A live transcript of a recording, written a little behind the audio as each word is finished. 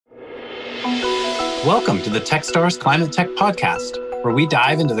Welcome to the Techstars Climate Tech Podcast, where we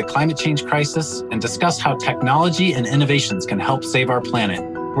dive into the climate change crisis and discuss how technology and innovations can help save our planet.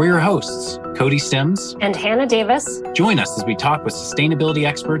 We're your hosts, Cody Sims and Hannah Davis. Join us as we talk with sustainability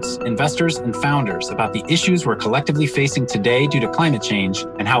experts, investors, and founders about the issues we're collectively facing today due to climate change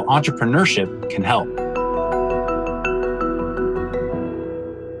and how entrepreneurship can help.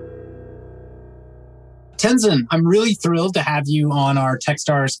 Tenzin, I'm really thrilled to have you on our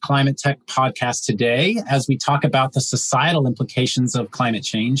Techstars Climate Tech podcast today as we talk about the societal implications of climate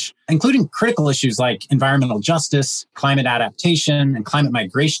change, including critical issues like environmental justice, climate adaptation, and climate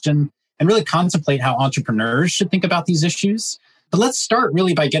migration, and really contemplate how entrepreneurs should think about these issues. But let's start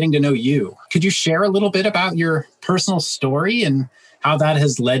really by getting to know you. Could you share a little bit about your personal story and how that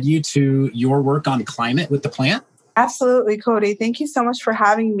has led you to your work on climate with the plant? Absolutely, Cody. Thank you so much for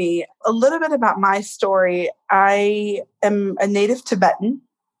having me. A little bit about my story. I am a native Tibetan,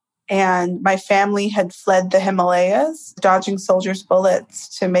 and my family had fled the Himalayas, dodging soldiers'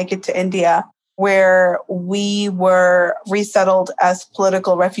 bullets to make it to India, where we were resettled as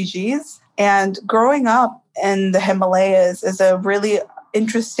political refugees. And growing up in the Himalayas is a really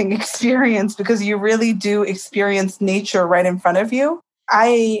interesting experience because you really do experience nature right in front of you.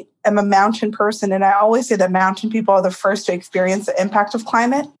 I am a mountain person, and I always say that mountain people are the first to experience the impact of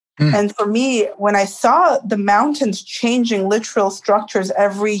climate. And for me, when I saw the mountains changing literal structures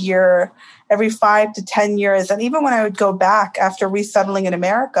every year, every 5 to 10 years, and even when I would go back after resettling in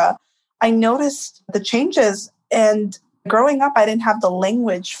America, I noticed the changes. And growing up, I didn't have the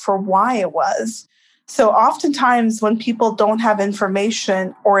language for why it was. So oftentimes when people don't have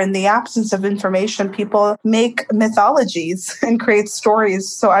information, or in the absence of information, people make mythologies and create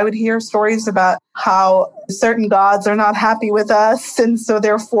stories. So I would hear stories about how certain gods are not happy with us, and so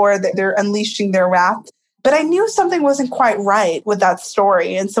therefore they're unleashing their wrath. But I knew something wasn't quite right with that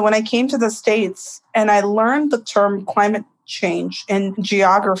story. And so when I came to the States and I learned the term climate change in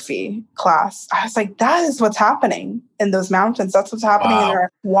geography class, I was like, that is what's happening in those mountains. That's what's happening in our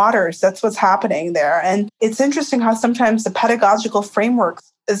waters. That's what's happening there. And it's interesting how sometimes the pedagogical framework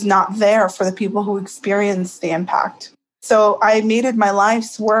is not there for the people who experience the impact. So I made it my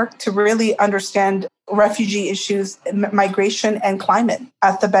life's work to really understand refugee issues, migration, and climate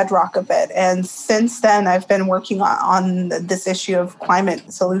at the bedrock of it. And since then, I've been working on this issue of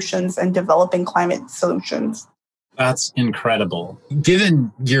climate solutions and developing climate solutions. That's incredible.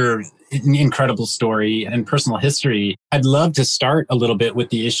 Given your incredible story and personal history, I'd love to start a little bit with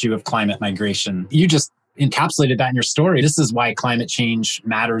the issue of climate migration. You just encapsulated that in your story. This is why climate change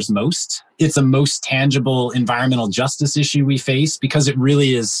matters most. It's a most tangible environmental justice issue we face because it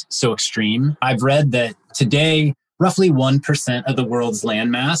really is so extreme. I've read that today, roughly 1% of the world's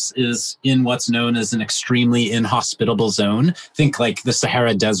landmass is in what's known as an extremely inhospitable zone. Think like the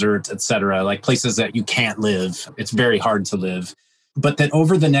Sahara Desert, et cetera, like places that you can't live. It's very hard to live. But that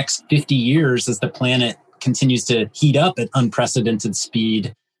over the next 50 years, as the planet continues to heat up at unprecedented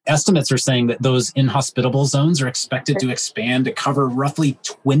speed, estimates are saying that those inhospitable zones are expected to expand to cover roughly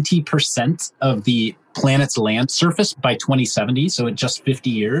 20% of the planet's land surface by 2070. So in just 50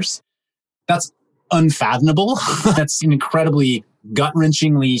 years. That's unfathomable. That's an incredibly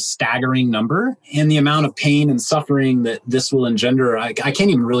gut-wrenchingly staggering number. And the amount of pain and suffering that this will engender, I can't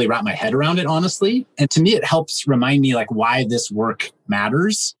even really wrap my head around it, honestly. And to me, it helps remind me like why this work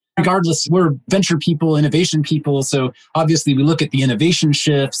matters. Regardless, we're venture people, innovation people. So obviously we look at the innovation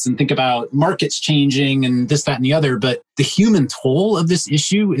shifts and think about markets changing and this, that, and the other. But the human toll of this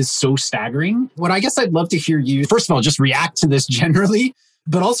issue is so staggering. What I guess I'd love to hear you, first of all, just react to this generally.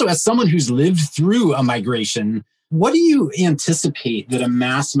 But also as someone who's lived through a migration, what do you anticipate that a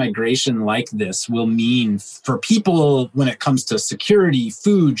mass migration like this will mean for people when it comes to security,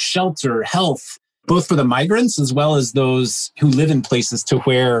 food, shelter, health, both for the migrants as well as those who live in places to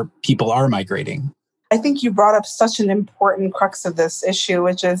where people are migrating? I think you brought up such an important crux of this issue,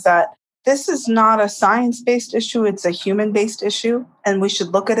 which is that this is not a science-based issue, it's a human-based issue, and we should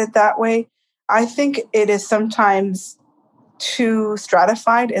look at it that way. I think it is sometimes too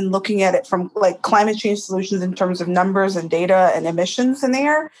stratified in looking at it from like climate change solutions in terms of numbers and data and emissions in the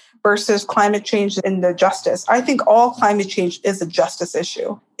air versus climate change in the justice. I think all climate change is a justice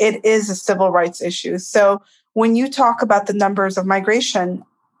issue. It is a civil rights issue. So when you talk about the numbers of migration,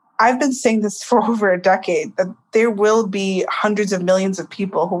 I've been saying this for over a decade, that there will be hundreds of millions of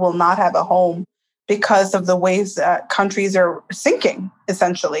people who will not have a home because of the ways that countries are sinking,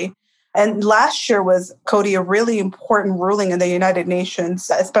 essentially. And last year was, Cody, a really important ruling in the United Nations,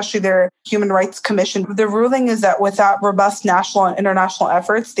 especially their Human Rights Commission. The ruling is that without robust national and international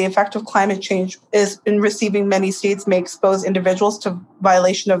efforts, the effect of climate change is in receiving many states may expose individuals to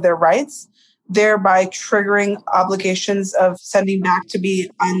violation of their rights. thereby triggering obligations of sending back to be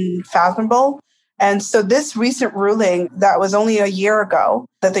unfathomable. And so this recent ruling that was only a year ago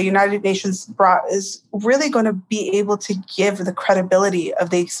that the United Nations brought is really going to be able to give the credibility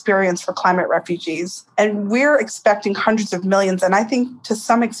of the experience for climate refugees. And we're expecting hundreds of millions. And I think to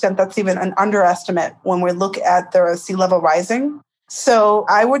some extent, that's even an underestimate when we look at the sea level rising. So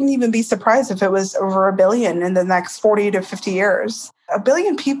I wouldn't even be surprised if it was over 1 billion in the next 40 to 50 years. 1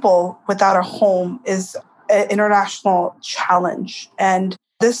 billion people without a home is an international challenge. And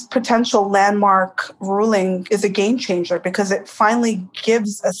this potential landmark ruling is a game changer because it finally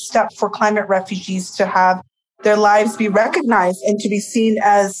gives a step for climate refugees to have their lives be recognized and to be seen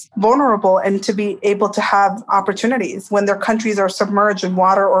as vulnerable and to be able to have opportunities when their countries are submerged in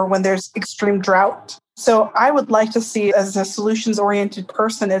water or when there's extreme drought. So I would like to see, as a solutions-oriented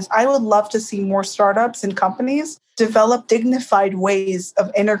person, is I would love to see more startups and companies develop dignified ways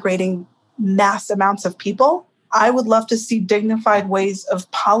of integrating mass amounts of people. I would love to see dignified ways of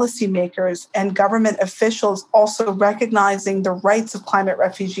policymakers and government officials also recognizing the rights of climate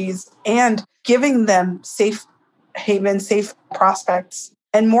refugees and giving them safe haven, safe prospects.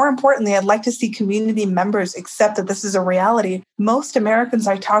 And more importantly, I'd like to see community members accept that this is a reality. Most Americans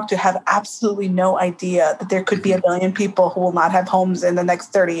I talk to have absolutely no idea that there could be 1 billion people who will not have homes in the next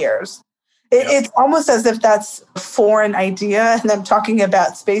 30 years. It's almost as if that's a foreign idea, and I'm talking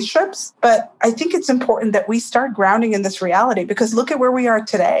about spaceships. But I think it's important that we start grounding in this reality because look at where we are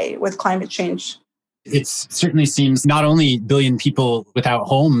today with climate change. It certainly seems not only 1 billion people without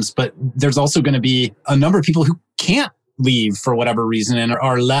homes, but there's also going to be a number of people who can't leave for whatever reason and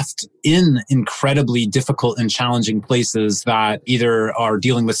are left in incredibly difficult and challenging places that either are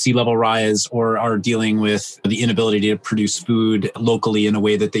dealing with sea level rise or are dealing with the inability to produce food locally in a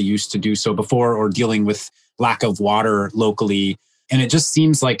way that they used to do so before, or dealing with lack of water locally. And it just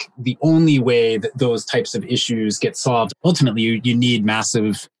seems like the only way that those types of issues get solved, ultimately, you need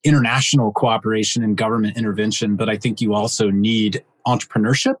massive international cooperation and government intervention. But I think you also need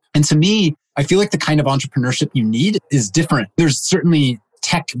entrepreneurship. And to me, I feel like the kind of entrepreneurship you need is different. There's certainly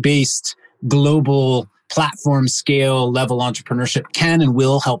tech-based, global, platform scale level entrepreneurship can and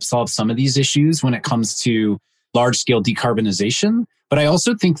will help solve some of these issues when it comes to large-scale decarbonization. But I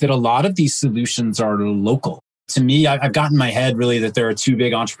also think that a lot of these solutions are local. To me, I've gotten in my head really that there are two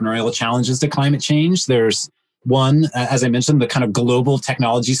big entrepreneurial challenges to climate change. There's one, as I mentioned, the kind of global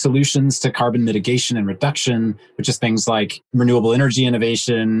technology solutions to carbon mitigation and reduction, which is things like renewable energy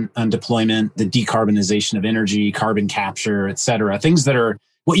innovation and deployment, the decarbonization of energy, carbon capture, et cetera. Things that are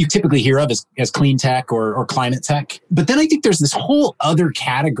what you typically hear of as clean tech or climate tech. But then I think there's this whole other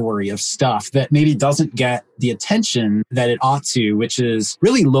category of stuff that maybe doesn't get the attention that it ought to, which is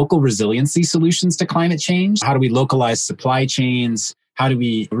really local resiliency solutions to climate change. How do we localize supply chains? How do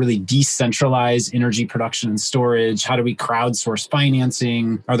we really decentralize energy production and storage? How do we crowdsource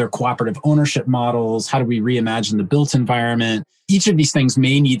financing? Are there cooperative ownership models? How do we reimagine the built environment? Each of these things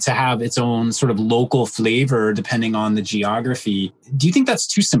may need to have its own sort of local flavor depending on the geography. Do you think that's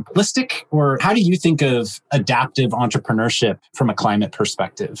too simplistic? Or how do you think of adaptive entrepreneurship from a climate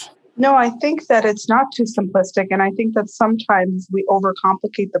perspective? No, I think that it's not too simplistic. And I think that sometimes we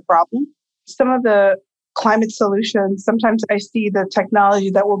overcomplicate the problem. Some of the climate solutions, sometimes I see the technology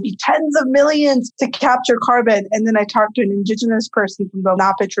that will be tens of millions to capture carbon. And then I talk to an indigenous person from the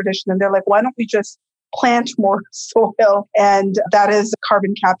Napa tradition, and they're like, why don't we just plant more soil? And that is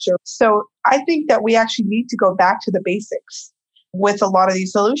carbon capture. So I think that we actually need to go back to the basics with a lot of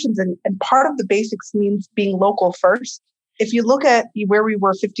these solutions. And part of the basics means being local first. If you look at where we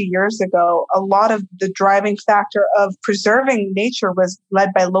were 50 years ago, a lot of the driving factor of preserving nature was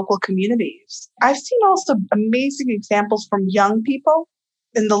led by local communities. I've seen also amazing examples from young people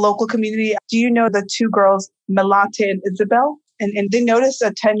in the local community. Do you know the two girls, Melate and Isabel? And they noticed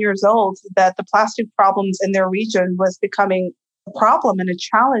at 10 years old that the plastic problems in their region was becoming a problem and a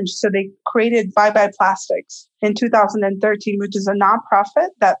challenge. So they created Bye Bye Plastics in 2013, which is a nonprofit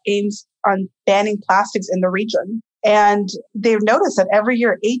that aims on banning plastics in the region. And they've noticed that every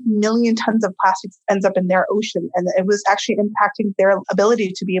year, 8 million tons of plastics ends up in their ocean. And it was actually impacting their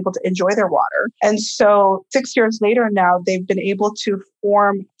ability to be able to enjoy their water. And so 6 years later now, they've been able to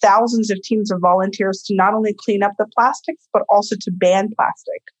form thousands of teams of volunteers to not only clean up the plastics, but also to ban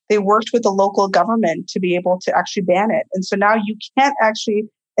plastic. They worked with the local government to be able to actually ban it. And so now you can't actually,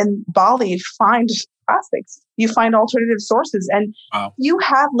 in Bali, find plastics. You find alternative sources. And You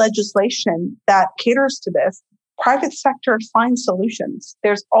have legislation that caters to this. Private sector finds solutions.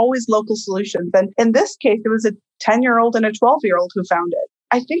 There's always local solutions. And in this case, it was a 10-year-old and a 12-year-old who found it.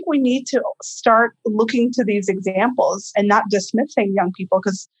 I think we need to start looking to these examples and not dismissing young people,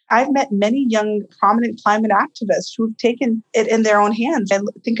 because I've met many young prominent climate activists who've taken it in their own hands. And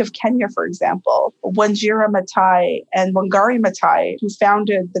think of Kenya, for example, Wanjira Maathai and Wangari Maathai, who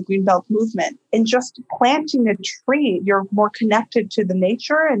founded the Greenbelt movement. And just planting a tree, you're more connected to the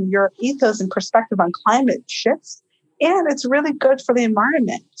nature, and your ethos and perspective on climate shifts. And it's really good for the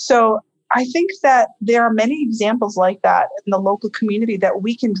environment. So I think that there are many examples like that in the local community that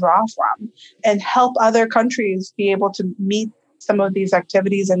we can draw from and help other countries be able to meet some of these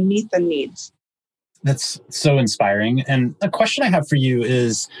activities and meet the needs. That's so inspiring. And a question I have for you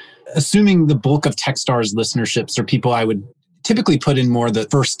is, assuming the bulk of Techstars listenerships are people I would typically put in more the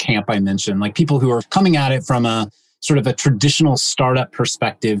first camp I mentioned, like people who are coming at it from a sort of a traditional startup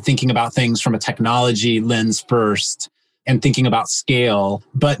perspective, thinking about things from a technology lens first, and thinking about scale,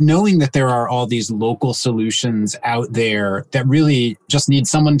 but knowing that there are all these local solutions out there that really just need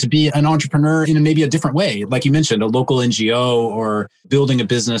someone to be an entrepreneur in maybe a different way. Like you mentioned, a local NGO or building a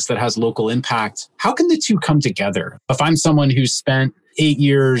business that has local impact. How can the two come together? If I'm someone who's spent 8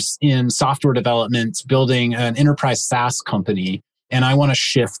 years in software development, building an enterprise SaaS company, and I want to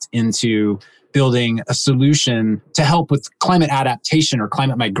shift into building a solution to help with climate adaptation or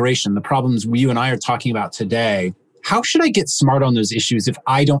climate migration, the problems you and I are talking about today, how should I get smart on those issues if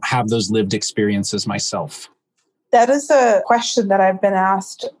I don't have those lived experiences myself? That is a question that I've been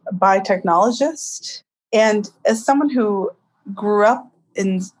asked by technologists. And as someone who grew up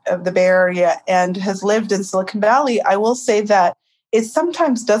in the Bay Area and has lived in Silicon Valley, I will say that it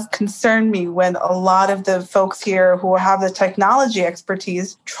sometimes does concern me when a lot of the folks here who have the technology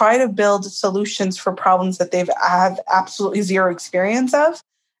expertise try to build solutions for problems that they've had absolutely zero experience of.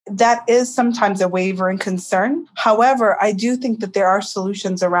 That is sometimes a wavering concern. However, I do think that there are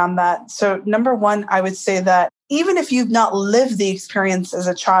solutions around that. So number one, I would say that even if you've not lived the experience as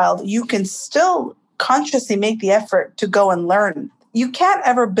a child, you can still consciously make the effort to go and learn. You can't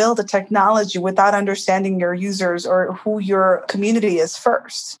ever build a technology without understanding your users or who your community is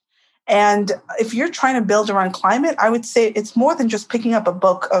first. And if you're trying to build around climate, I would say it's more than just picking up a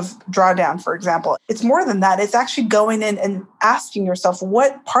book of Drawdown, for example. It's more than that. It's actually going in and asking yourself,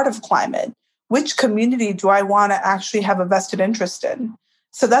 what part of climate, which community do I want to actually have a vested interest in?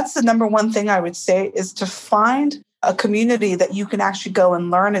 So that's the number one thing I would say, is to find a community that you can actually go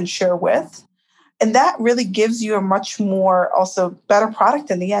and learn and share with. And that really gives you a much more also better product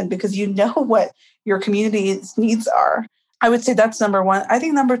in the end, because you know what your community's needs are. I would say that's number one. I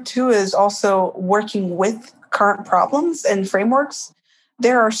think number two is also working with current problems and frameworks.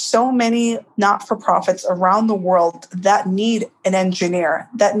 There are so many not-for-profits around the world that need an engineer,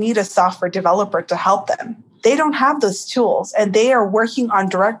 that need a software developer to help them. They don't have those tools, and they are working on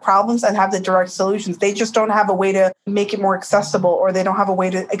direct problems and have the direct solutions. They just don't have a way to make it more accessible, or they don't have a way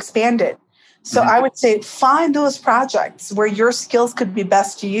to expand it. So I would say find those projects where your skills could be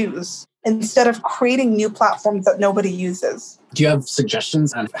best used, instead of creating new platforms that nobody uses. Do you have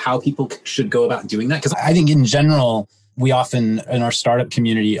suggestions on how people should go about doing that? Because I think in general, we often in our startup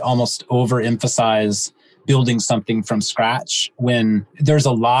community almost overemphasize building something from scratch when there's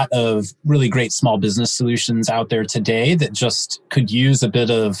a lot of really great small business solutions out there today that just could use a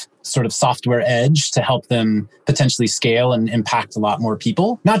bit of sort of software edge to help them potentially scale and impact a lot more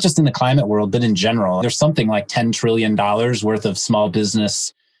people, not just in the climate world, but in general. There's something like $10 trillion worth of small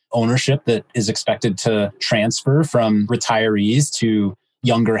business ownership that is expected to transfer from retirees to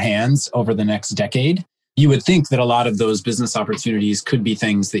younger hands over the next decade. You would think that a lot of those business opportunities could be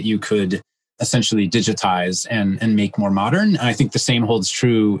things that you could essentially digitize and make more modern. And I think the same holds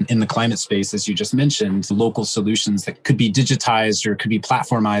true in the climate space, as you just mentioned, local solutions that could be digitized or could be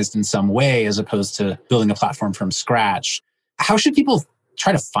platformized in some way, as opposed to building a platform from scratch. How should people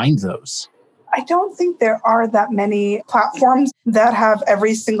try to find those? I don't think there are that many platforms that have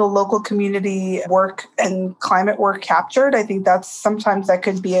every single local community work and climate work captured. I think sometimes that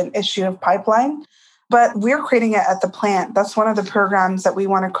could be an issue of pipeline, but we're creating it at the plant. That's one of the programs that we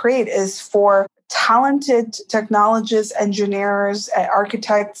want to create, is for talented technologists, engineers,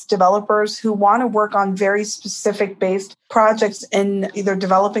 architects, developers who want to work on very specific based projects in either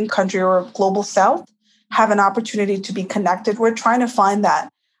developing country or global south, have an opportunity to be connected. We're trying to find that.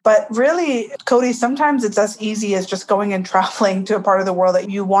 But really, Cody, sometimes it's as easy as just going and traveling to a part of the world that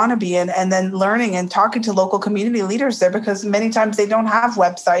you want to be in, and then learning and talking to local community leaders there, because many times they don't have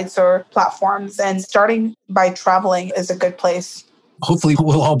websites or platforms. And starting by traveling is a good place. Hopefully,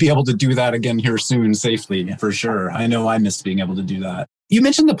 we'll all be able to do that again here soon safely, for sure. I know I miss being able to do that. You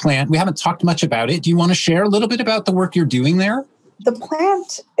mentioned the plant. We haven't talked much about it. Do you want to share a little bit about the work you're doing there? The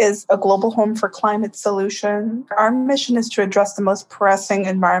plant is a global home for climate solution. Our mission is to address the most pressing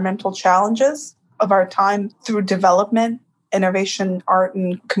environmental challenges of our time through development, innovation, art,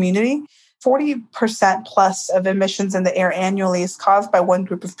 and community. 40% plus of emissions in the air annually is caused by one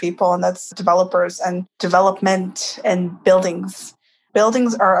group of people, and that's developers and development and buildings.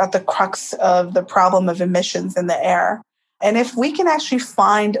 Buildings are at the crux of the problem of emissions in the air. And if we can actually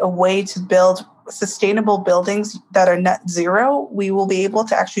find a way to build sustainable buildings that are net zero, we will be able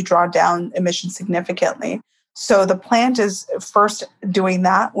to actually draw down emissions significantly. So the plant is first doing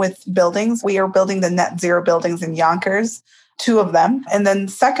that with buildings. We are building the net zero buildings in Yonkers, 2 of them. And then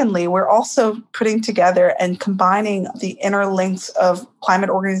secondly, we're also putting together and combining the interlinks of climate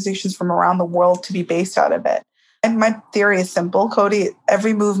organizations from around the world to be based out of it. And my theory is simple, Cody.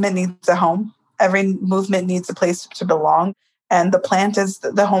 Every movement needs a home. Every movement needs a place to belong. And the plant is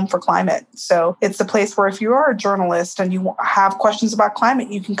the home for climate. So it's a place where if you are a journalist and you have questions about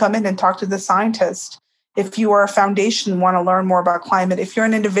climate, you can come in and talk to the scientist. If you are a foundation and want to learn more about climate, if you're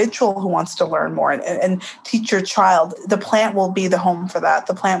an individual who wants to learn more and teach your child, the plant will be the home for that.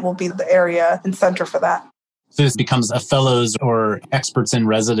 The plant will be the area and center for that. So this becomes a fellows or experts in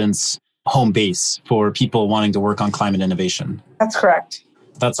residence home base for people wanting to work on climate innovation. That's correct.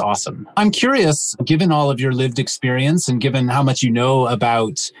 That's awesome. I'm curious, given all of your lived experience and given how much you know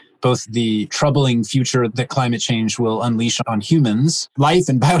about both the troubling future that climate change will unleash on humans, life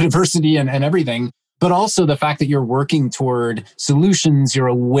and biodiversity and everything, but also the fact that you're working toward solutions, you're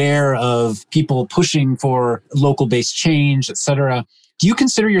aware of people pushing for local-based change, et cetera. Do you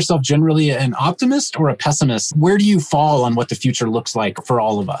consider yourself generally an optimist or a pessimist? Where do you fall on what the future looks like for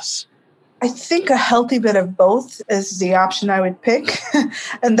all of us? I think a healthy bit of both is the option I would pick.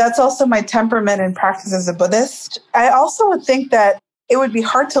 And that's also my temperament and practice as a Buddhist. I also would think that it would be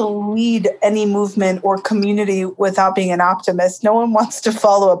hard to lead any movement or community without being an optimist. No one wants to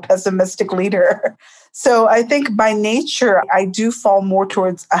follow a pessimistic leader. So I think by nature, I do fall more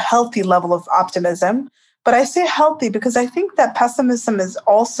towards a healthy level of optimism. But I say healthy because I think that pessimism is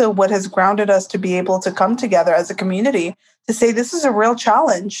also what has grounded us to be able to come together as a community to say this is a real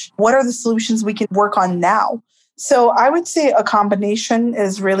challenge. What are the solutions we can work on now? So I would say a combination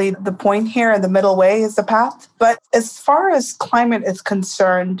is really the point here, and the middle way is the path. But as far as climate is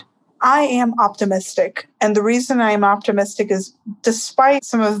concerned, I am optimistic. And the reason I am optimistic is despite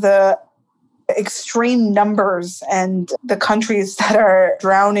some of the extreme numbers and the countries that are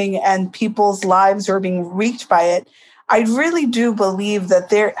drowning and people's lives are being wreaked by it, I really do believe that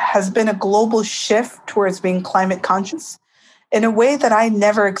there has been a global shift towards being climate conscious in a way that I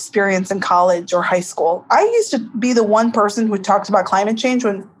never experienced in college or high school. I used to be the one person who talked about climate change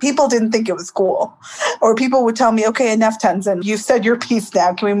when people didn't think it was cool. Or people would tell me, okay, enough, Tenzin, you've said your piece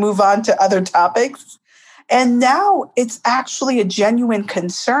now. Can we move on to other topics? And now it's actually a genuine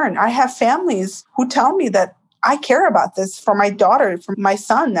concern. I have families who tell me that I care about this for my daughter, for my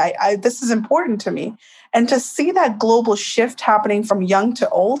son. This is important to me. And to see that global shift happening from young to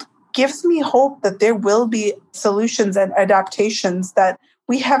old gives me hope that there will be solutions and adaptations that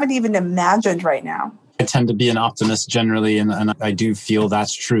we haven't even imagined right now. I tend to be an optimist generally, and I do feel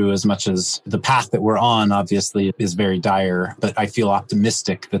that's true as much as the path that we're on, obviously, is very dire. But I feel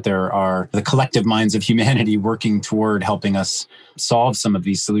optimistic that there are the collective minds of humanity working toward helping us solve some of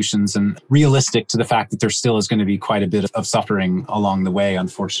these solutions, and realistic to the fact that there still is going to be quite a bit of suffering along the way,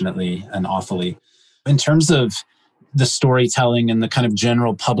 unfortunately and awfully. In terms of the storytelling and the kind of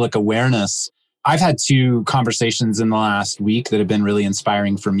general public awareness, I've had 2 conversations in the last week that have been really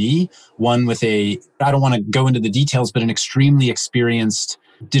inspiring for me. One with I don't want to go into the details, but an extremely experienced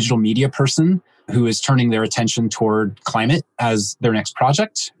digital media person who is turning their attention toward climate as their next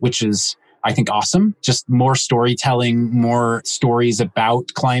project, which is, I think, awesome. Just more storytelling, more stories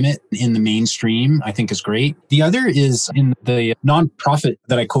about climate in the mainstream, I think is great. The other is in the nonprofit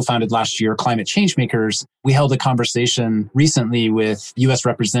that I co-founded last year, Climate Changemakers. We held a conversation recently with U.S.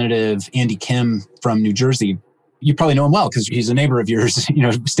 Representative Andy Kim from New Jersey. You probably know him well because he's a neighbor of yours,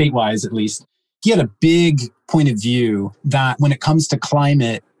 state-wise at least. He had a big point of view that when it comes to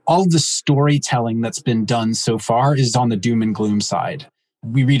climate, all of the storytelling that's been done so far is on the doom and gloom side.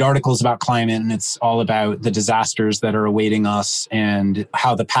 We read articles about climate and it's all about the disasters that are awaiting us and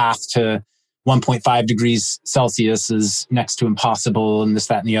how the path to 1.5 degrees Celsius is next to impossible and this,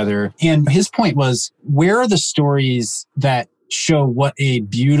 that, and the other. And his point was, where are the stories that show what a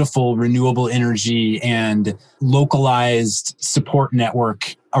beautiful renewable energy and localized support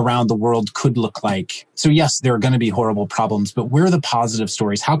network around the world could look like? So yes, there are going to be horrible problems, but where are the positive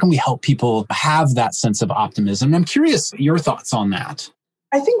stories? How can we help people have that sense of optimism? And I'm curious your thoughts on that.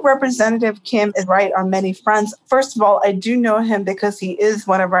 I think Representative Kim is right on many fronts. First of all, I do know him because he is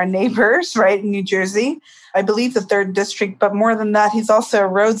one of our neighbors, right, in New Jersey. I believe the 3rd District, but more than that, he's also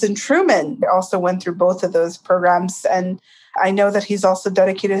Rhodes and Truman. He also went through both of those programs. And I know that he's also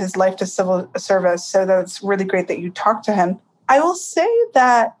dedicated his life to civil service. So that's really great that you talked to him. I will say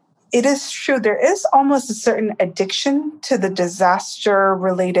that it is true. There is almost a certain addiction to the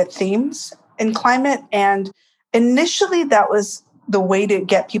disaster-related themes in climate. And initially, that was the way to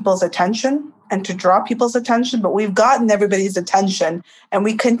get people's attention and to draw people's attention. But we've gotten everybody's attention. And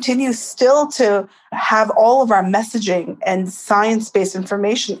we continue still to have all of our messaging and science-based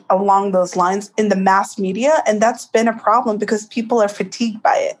information along those lines in the mass media. And that's been a problem because people are fatigued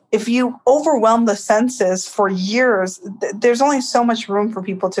by it. If you overwhelm the senses for years, there's only so much room for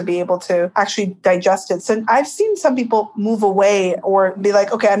people to be able to actually digest it. So I've seen some people move away or be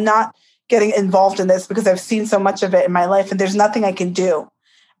like, okay, I'm not getting involved in this because I've seen so much of it in my life and there's nothing I can do.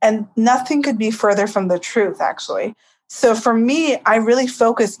 And nothing could be further from the truth, actually. So for me, I really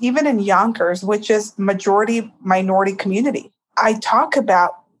focus, even in Yonkers, which is majority minority community. I talk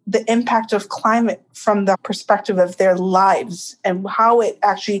about the impact of climate from the perspective of their lives and how it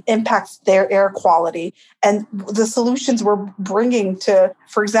actually impacts their air quality and the solutions we're bringing to,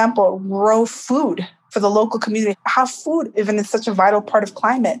 for example, grow food for the local community. How food even is such a vital part of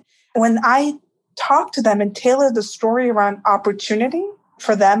climate. When I talk to them and tailor the story around opportunity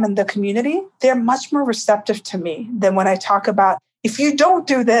for them and the community, they're much more receptive to me than when I talk about, if you don't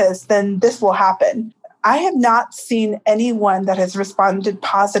do this, then this will happen. I have not seen anyone that has responded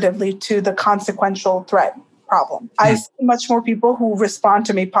positively to the consequential threat problem. I see much more people who respond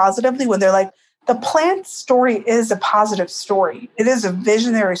to me positively when they're like, the plant story is a positive story. It is a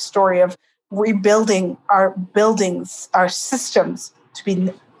visionary story of rebuilding our buildings, our systems to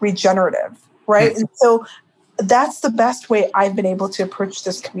be regenerative, right? And so that's the best way I've been able to approach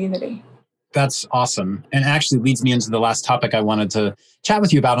this community. That's awesome. And actually leads me into the last topic I wanted to chat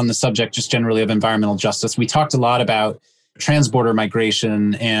with you about on the subject, just generally of environmental justice. We talked a lot about transborder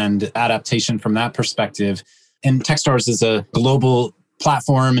migration and adaptation from that perspective. And Techstars is a global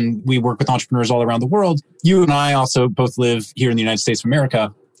platform, and we work with entrepreneurs all around the world. You and I also both live here in the United States of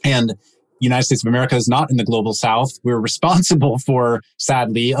America. And United States of America is not in the global south. We're responsible for,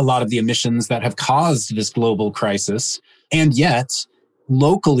 sadly, a lot of the emissions that have caused this global crisis. And yet,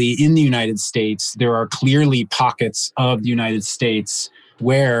 locally in the United States, there are clearly pockets of the United States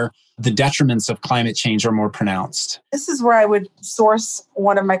where the detriments of climate change are more pronounced. This is where I would source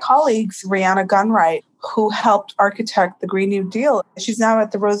one of my colleagues, Rihanna Gunright, who helped architect the Green New Deal. She's now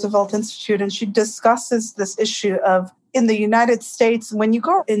at the Roosevelt Institute, and she discusses this issue of, in the United States, when you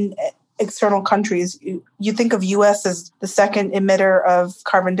go in external countries, you think of US as the second emitter of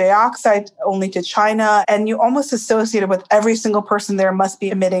carbon dioxide only to China, and you almost associate it with every single person there must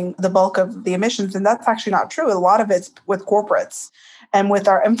be emitting the bulk of the emissions. And that's actually not true. A lot of it's with corporates and with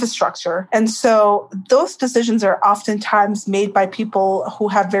our infrastructure. And so those decisions are oftentimes made by people who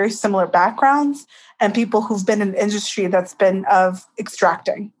have very similar backgrounds and people who've been in an industry that's been of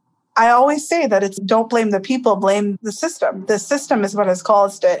extracting. I always say that it's don't blame the people, blame the system. The system is what has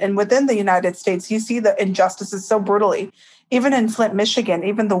caused it. And within the United States, you see the injustices so brutally. Even in Flint, Michigan,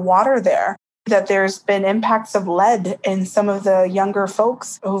 even the water there, that there's been impacts of lead in some of the younger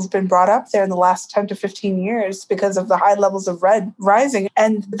folks who've been brought up there in the last 10 to 15 years because of the high levels of lead rising.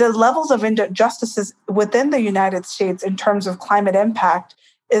 And the levels of injustices within the United States in terms of climate impact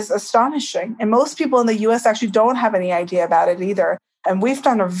is astonishing. And most people in the US actually don't have any idea about it either. And we've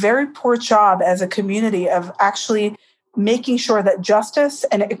done a very poor job as a community of actually making sure that justice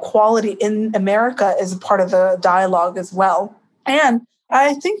and equality in America is a part of the dialogue as well. And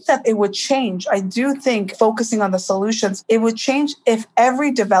I think that it would change. I do think focusing on the solutions, it would change if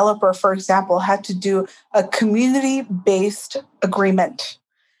every developer, for example, had to do a community-based agreement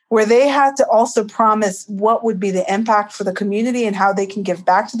where they had to also promise what would be the impact for the community and how they can give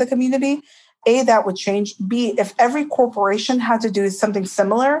back to the community. A, that would change. B, if every corporation had to do something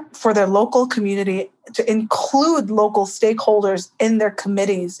similar for their local community, to include local stakeholders in their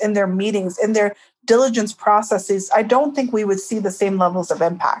committees, in their meetings, in their diligence processes, I don't think we would see the same levels of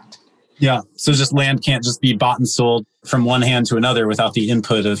impact. Yeah. So just land can't just be bought and sold from one hand to another without the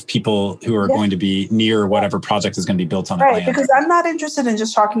input of people who are going to be near whatever project is going to be built on that land. Because I'm not interested in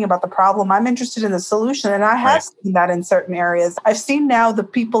just talking about the problem. I'm interested in the solution. And I have seen that in certain areas. I've seen now the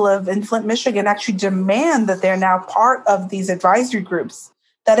people in Flint, Michigan actually demand that they're now part of these advisory groups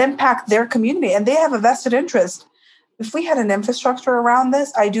that impact their community. And they have a vested interest. If we had an infrastructure around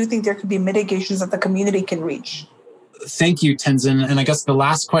this, I do think there could be mitigations that the community can reach. Thank you, Tenzin. And I guess the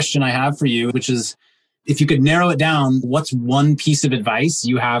last question I have for you, which is If you could narrow it down, what's one piece of advice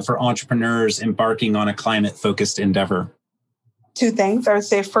you have for entrepreneurs embarking on a climate-focused endeavor? Two things. I would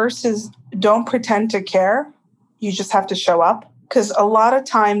say first is don't pretend to care. You just have to show up. Because a lot of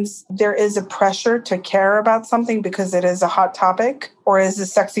times there is a pressure to care about something because it is a hot topic or is a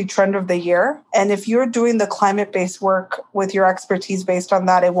sexy trend of the year. And if you're doing the climate-based work with your expertise based on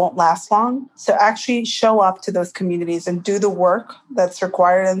that, it won't last long. So actually show up to those communities and do the work that's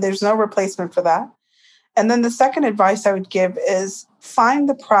required. And there's no replacement for that. And then the second advice I would give is find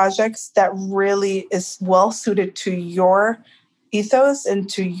the projects that really is well suited to your ethos and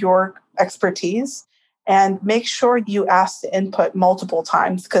to your expertise. And make sure you ask the input multiple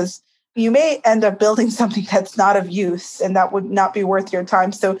times because you may end up building something that's not of use and that would not be worth your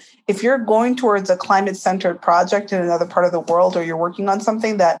time. So if you're going towards a climate-centered project in another part of the world or you're working on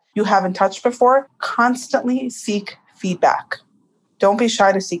something that you haven't touched before, constantly seek feedback. Don't be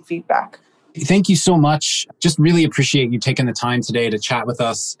shy to seek feedback. Thank you so much. Just really appreciate you taking the time today to chat with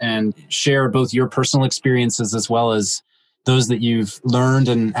us and share both your personal experiences as well as those that you've learned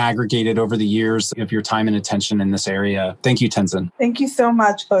and aggregated over the years of your time and attention in this area. Thank you, Tenzin. Thank you so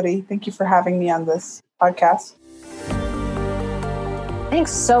much, Cody. Thank you for having me on this podcast.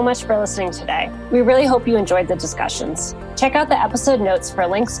 Thanks so much for listening today. We really hope you enjoyed the discussions. Check out the episode notes for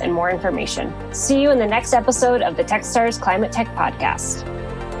links and more information. See you in the next episode of the Techstars Climate Tech Podcast.